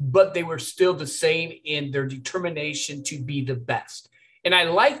 but they were still the same in their determination to be the best. And I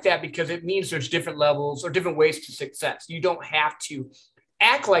like that, because it means there's different levels or different ways to success. You don't have to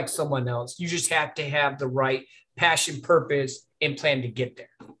act like someone else. You just have to have the right passion, purpose, and plan to get there.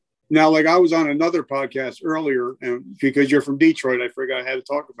 Now, I was on another podcast earlier, and because you're from Detroit, I forgot I had to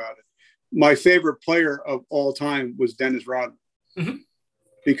talk about it. My favorite player of all time was Dennis Rodman. Mm-hmm.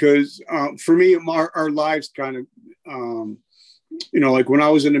 Because for me, our lives kind of, when I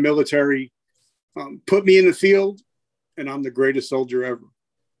was in the military, put me in the field and I'm the greatest soldier ever.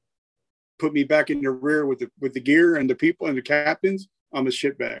 Put me back in the rear with the gear and the people and the captains, I'm a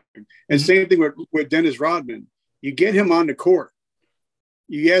shitbag. And mm-hmm. Same thing with Dennis Rodman. You get him on the court.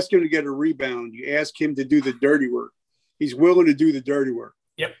 You ask him to get a rebound. You ask him to do the dirty work. He's willing to do the dirty work.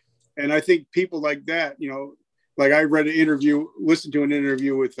 Yep. And I think people like that, I listened to an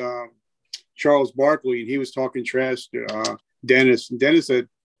interview with Charles Barkley, and he was talking trash to Dennis. And Dennis said,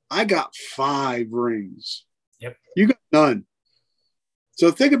 "I got 5 rings. Yep. You got none."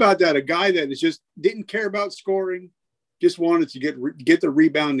 So think about that. A guy that is just didn't care about scoring, just wanted to get the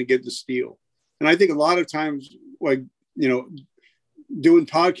rebound and get the steal. And I think a lot of times, like, you know, doing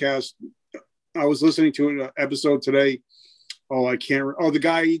podcasts, I was listening to an episode today. Oh, I can't. Oh, the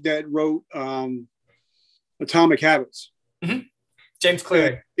guy that wrote Atomic Habits. Mm-hmm. James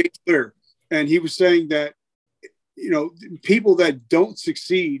Clear. James Clear. And he was saying that, you know, people that don't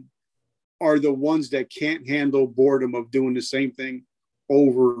succeed are the ones that can't handle boredom of doing the same thing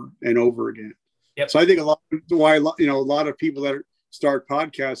over and over again. Yep. So I think a lot of people that start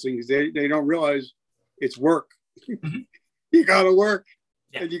podcasting is they don't realize it's work. Mm-hmm. You got to work,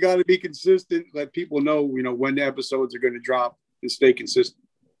 and you got to be consistent. Let people know, you know, when the episodes are going to drop, and stay consistent.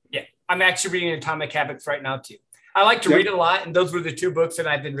 Yeah, I'm actually reading Atomic Habits right now too. I like to read a lot, and those were the 2 books that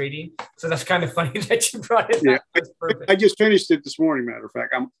I've been reading. So that's kind of funny that you brought it up. I just finished it this morning. Matter of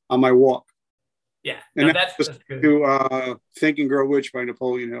fact, I'm on my walk. Yeah, and that's good. To Think and Grow Rich by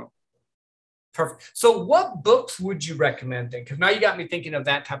Napoleon Hill. Perfect. So what books would you recommend then? Because now you got me thinking of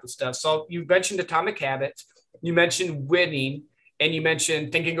that type of stuff. So you mentioned Atomic Habits, you mentioned Winning, and you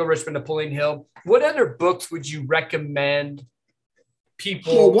mentioned Think and Grow Rich by Napoleon Hill. What other books would you recommend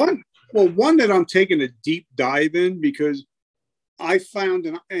people? One that I'm taking a deep dive in because I found,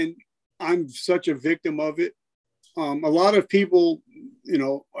 and I'm such a victim of it. A lot of people, you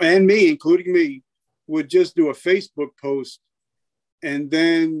know, and me, including me, would just do a Facebook post and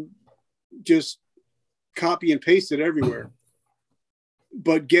then just copy and paste it everywhere,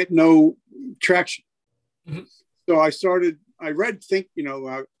 but get no traction. Mm-hmm. So I read Think, you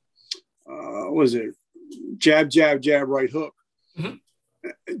know, was it Jab, Jab, Jab, Right Hook? Mm-hmm.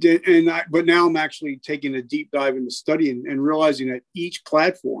 But now I'm actually taking a deep dive into studying and realizing that each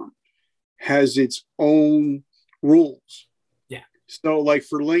platform has its own rules. Yeah. So like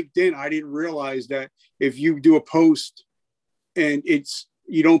for LinkedIn, I didn't realize that if you do a post and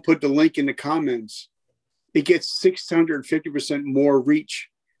you don't put the link in the comments, it gets 650% more reach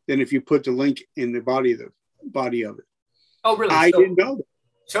than if you put the link in the body of it. Oh, really? I didn't know that.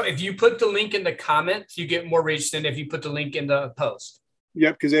 So if you put the link in the comments, you get more reach than if you put the link in the post.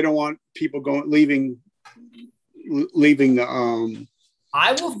 Yep, because they don't want people leaving the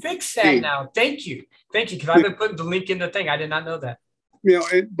I will fix that now. Thank you, because I've been putting the link in the thing. I did not know that. You know,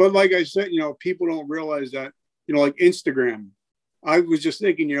 but like I said, you know, people don't realize that, you know, like Instagram. I was just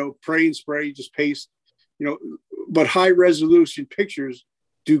thinking, you know, pray and spray, just paste, you know, but high resolution pictures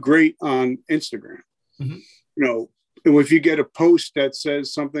do great on Instagram. Mm-hmm. You know, if you get a post that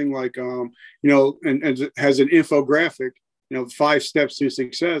says something like, you know, and it has an infographic, you know, 5 steps to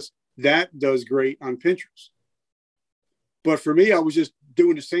success, that does great on Pinterest. But for me, I was just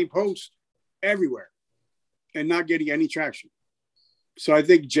doing the same post everywhere and not getting any traction. So I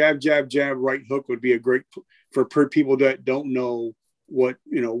think Jab, Jab, Jab, Right Hook would be a great for people that don't know what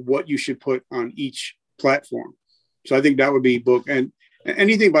you should put on each platform. So I think that would be a book. And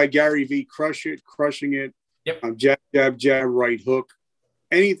anything by Gary V, Crush It, Crushing It, yep. Jab, Jab, Jab, Right Hook,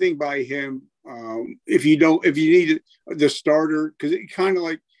 anything by him. If you need the starter, because it kind of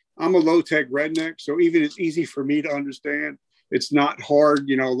like, I'm a low-tech redneck, so even it's easy for me to understand. It's not hard.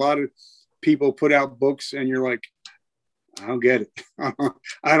 You know, a lot of people put out books and you're like, I don't get it.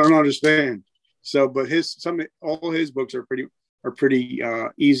 I don't understand. So, but all his books are pretty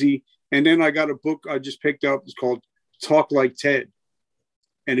easy. And then I got a book I just picked up. It's called Talk Like Ted.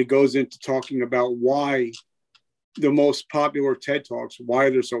 And it goes into talking about why the most popular TED Talks, why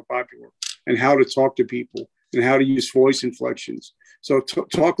they're so popular, and how to talk to people and how to use voice inflections. So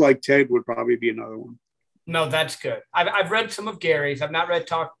Talk Like Ted would probably be another one. No, that's good. I've read some of Gary's. I've not read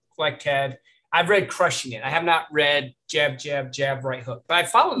Talk Like Ted. I've read Crushing It. I have not read Jab, Jab, Jab, Right Hook. But I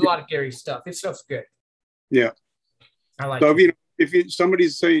followed a lot of Gary's stuff. His stuff's good. Yeah. I like so it. If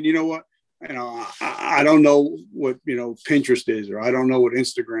somebody's saying, you know what, you know, I don't know what, you know, Pinterest is, or I don't know what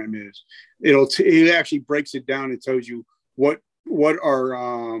Instagram is, it actually breaks it down and tells you what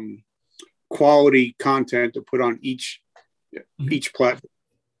are quality content to put on each platform.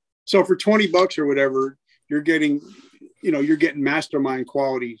 So for $20 or whatever, you're getting mastermind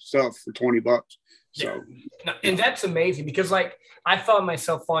quality stuff for $20. So, yeah. And that's amazing because like I found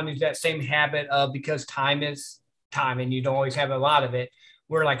myself falling into that same habit of, because time is time and you don't always have a lot of it,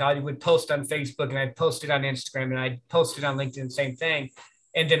 where like I would post on Facebook and I'd post it on Instagram and I'd post it on LinkedIn, same thing.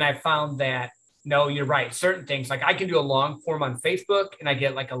 And then I found that, no, you're right. Certain things, like I can do a long form on Facebook and I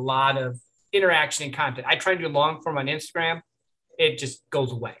get like a lot of interaction and content. I try to do long form on Instagram. It just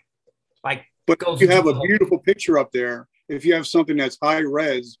goes away. But if you have a beautiful picture up there, if you have something that's high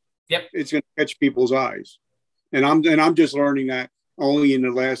res, yep, it's going to catch people's eyes. And I'm just learning that only in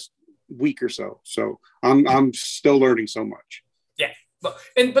the last week or so. So I'm still learning so much. Yeah.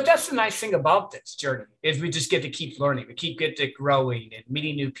 But that's the nice thing about this journey is we just get to keep learning. We get to growing and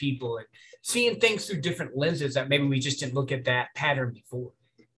meeting new people and seeing things through different lenses that maybe we just didn't look at that pattern before.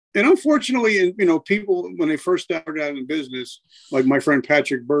 And unfortunately, people, when they first started out in business, like my friend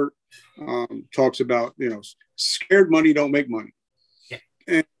Patrick Burt talks about, scared money don't make money. Yeah.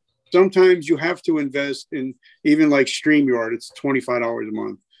 And sometimes you have to invest in, even like StreamYard, it's $25 a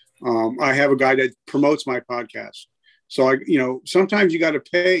month. I have a guy that promotes my podcast. So sometimes you got to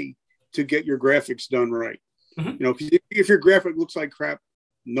pay to get your graphics done right. Mm-hmm. If your graphic looks like crap,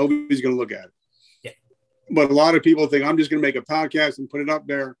 nobody's going to look at it. Yeah. But a lot of people think I'm just going to make a podcast and put it up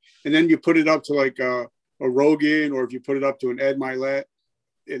there. And then you put it up to like a Rogan, or if you put it up to an Ed Milet,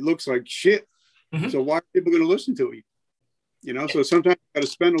 it looks like shit. Mm-hmm. So why are people going to listen to you? So sometimes you got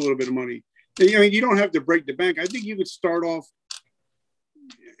to spend a little bit of money. You don't have to break the bank. I think you could start off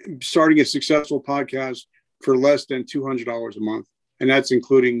starting a successful podcast for less than $200 a month. And that's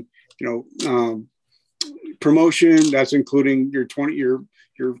including, promotion. That's including your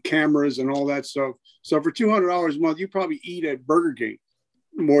cameras and all that stuff. So for $200 a month, you probably eat at Burger King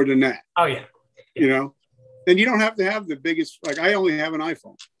more than that. Oh yeah. And you don't have to have the biggest, like I only have an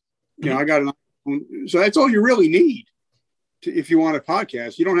iPhone. Mm-hmm. I got an iPhone. So that's all you really need if you want a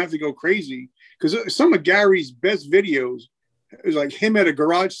podcast. You don't have to go crazy, because some of Gary's best videos is like him at a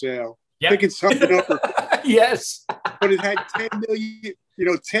garage sale, picking something up. Yes. But it had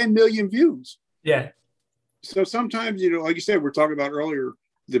 10 million views. Yeah. So sometimes, like you said, we're talking about earlier,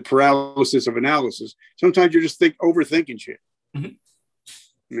 the paralysis of analysis. Sometimes you're just overthinking shit. Mm-hmm.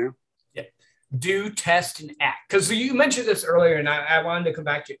 Yeah. Do, test, and act. Because you mentioned this earlier, and I wanted to come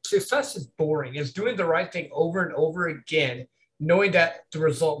back to it. Success is boring. It's doing the right thing over and over again, knowing that the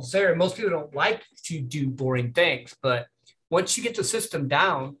result's there. Most people don't like to do boring things, but once you get the system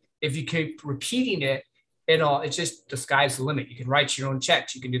down, if you keep repeating it, it's just the sky's the limit. You can write your own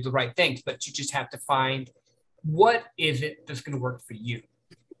checks. You can do the right things, but you just have to find what is it that's going to work for you.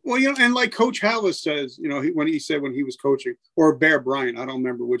 Well, and like Coach Hallis says, when he was coaching, or Bear Bryant, I don't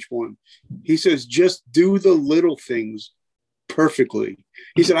remember which one, he says, just do the little things perfectly.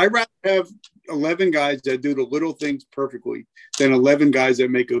 He said, I'd rather have 11 guys that do the little things perfectly than 11 guys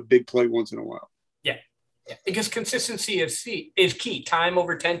that make a big play once in a while. Yeah. Because consistency is key, time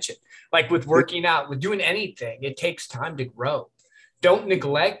over tension. Like with working out, with doing anything, it takes time to grow. Don't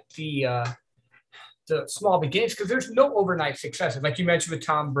neglect the small beginnings, because there's no overnight successes. Like you mentioned with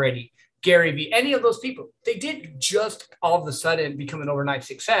Tom Brady, Gary Vee, any of those people, they didn't just all of a sudden become an overnight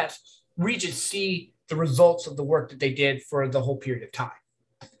success. We just see the results of the work that they did for the whole period of time.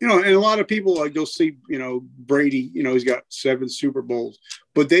 And a lot of people, like, you'll see, Brady, he's got 7 Super Bowls,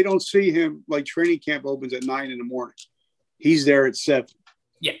 but they don't see him, like, training camp opens at 9 a.m. He's there at 7.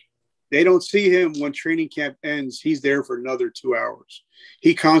 Yeah. They don't see him when training camp ends. He's there for another 2 hours.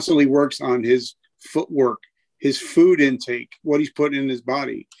 He constantly works on his footwork, his food intake, what he's putting in his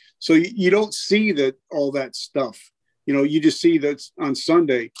body. So you don't see all that stuff. You just see that on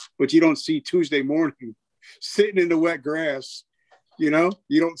Sunday, but you don't see Tuesday morning sitting in the wet grass. You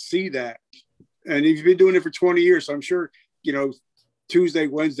don't see that. And if you've been doing it for 20 years, I'm sure, Tuesday,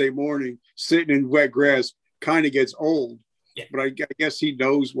 Wednesday morning, sitting in wet grass kind of gets old. Yeah. But I guess he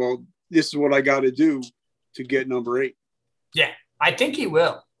knows, well, this is what I got to do to get number 8. Yeah, I think he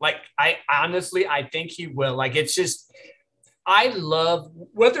will. Like, I think he will. Like, it's just, I love,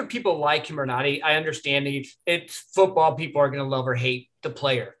 whether people like him or not, I understand it's football. People are going to love or hate the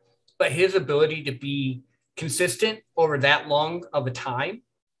player. But his ability to be consistent over that long of a time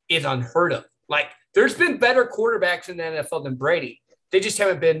is unheard of. Like, there's been better quarterbacks in the NFL than Brady. They just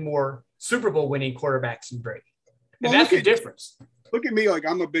haven't been more Super Bowl winning quarterbacks than Brady. And that's the difference. Look at me. Like,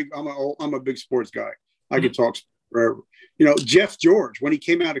 I'm a big sports guy. I could talk forever. Jeff George, when he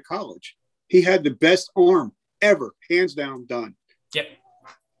came out of college, he had the best arm ever, hands down, done. Yep.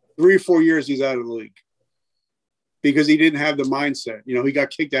 3 or 4 years he's out of the league because he didn't have the mindset. He got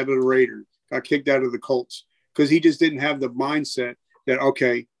kicked out of the Raiders, got kicked out of the Colts because he just didn't have the mindset that,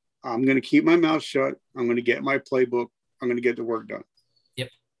 okay, I'm going to keep my mouth shut. I'm going to get my playbook. I'm going to get the work done. Yep.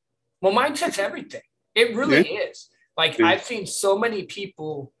 Well, mindset's everything. It really is. Like, I've seen so many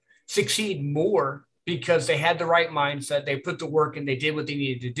people succeed more because they had the right mindset. They put the work in. They did what they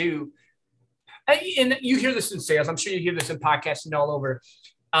needed to do. And you hear this in sales. I'm sure you hear this in podcasting all over,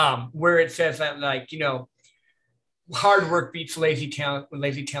 where it says that, like, hard work beats lazy talent when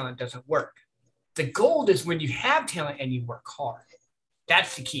lazy talent doesn't work. The gold is when you have talent and you work hard.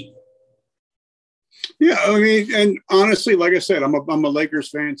 That's the key. Yeah, I mean, and honestly, like I said, I'm a Lakers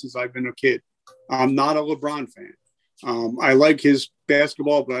fan since I've been a kid. I'm not a LeBron fan. I like his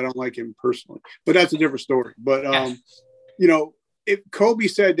basketball, but I don't like him personally. But that's a different story. But if Kobe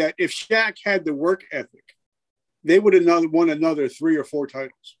said that if Shaq had the work ethic, they would have won another 3 or 4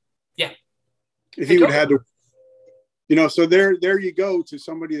 titles. Yeah. If he would have had to, so there you go to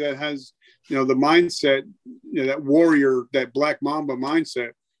somebody that has, the mindset, that warrior, that Black Mamba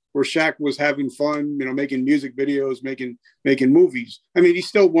mindset, where Shaq was having fun, making music videos, making movies. I mean, he's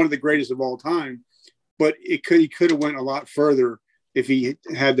still one of the greatest of all time, but he could have went a lot further if he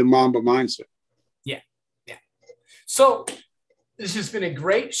had the Mamba mindset. Yeah. Yeah. So this has been a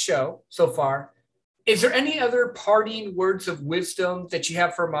great show so far. Is there any other parting words of wisdom that you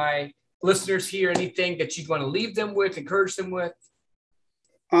have for my listeners here? Anything that you'd want to leave them with, encourage them with?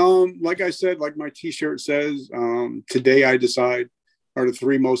 Like I said, like my t-shirt says, today I decide are the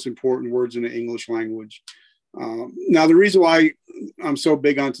 3 most important words in the English language. Now, the reason why I'm so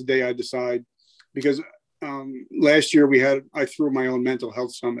big on today I decide, because last year I threw my own mental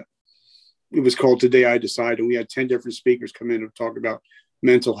health summit. It was called Today I Decide, and we had 10 different speakers come in and talk about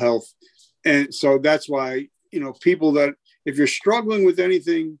mental health. And so that's why, people that if you're struggling with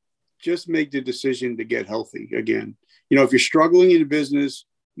anything, just make the decision to get healthy again. If you're struggling in business,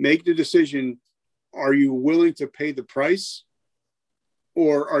 make the decision. Are you willing to pay the price,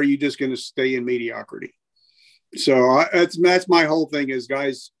 or are you just going to stay in mediocrity? So that's my whole thing is,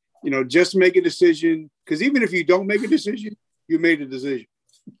 guys, just make a decision, because even if you don't make a decision, you made a decision.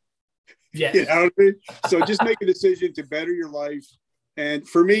 Yeah. You know what I mean? So just make a decision to better your life. And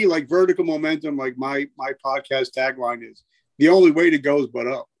for me, like vertical momentum, like my podcast tagline is, the only way to go is but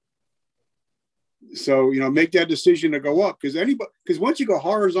up. So, make that decision to go up, because once you go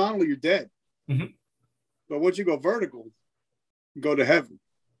horizontal, you're dead. Mm-hmm. But once you go vertical, you go to heaven.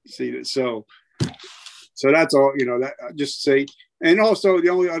 See, so that's all, that I just say. And also the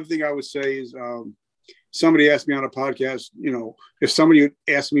only other thing I would say is, somebody asked me on a podcast, if somebody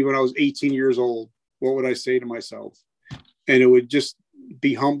asked me when I was 18 years old, what would I say to myself? And it would just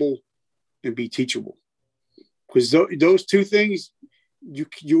be humble and be teachable. Because those 2 things,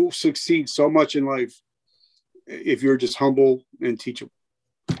 you'll succeed so much in life if you're just humble and teachable.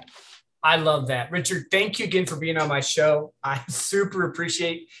 I love that. Richard, thank you again for being on my show. I super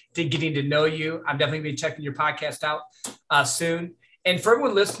appreciate getting to know you. I'm definitely going to be checking your podcast out soon. And for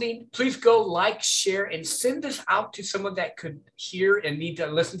everyone listening, please go like, share, and send this out to someone that could hear and need to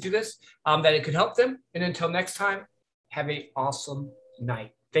listen to this, that it could help them. And until next time, have an awesome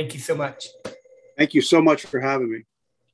night. Thank you so much. Thank you so much for having me.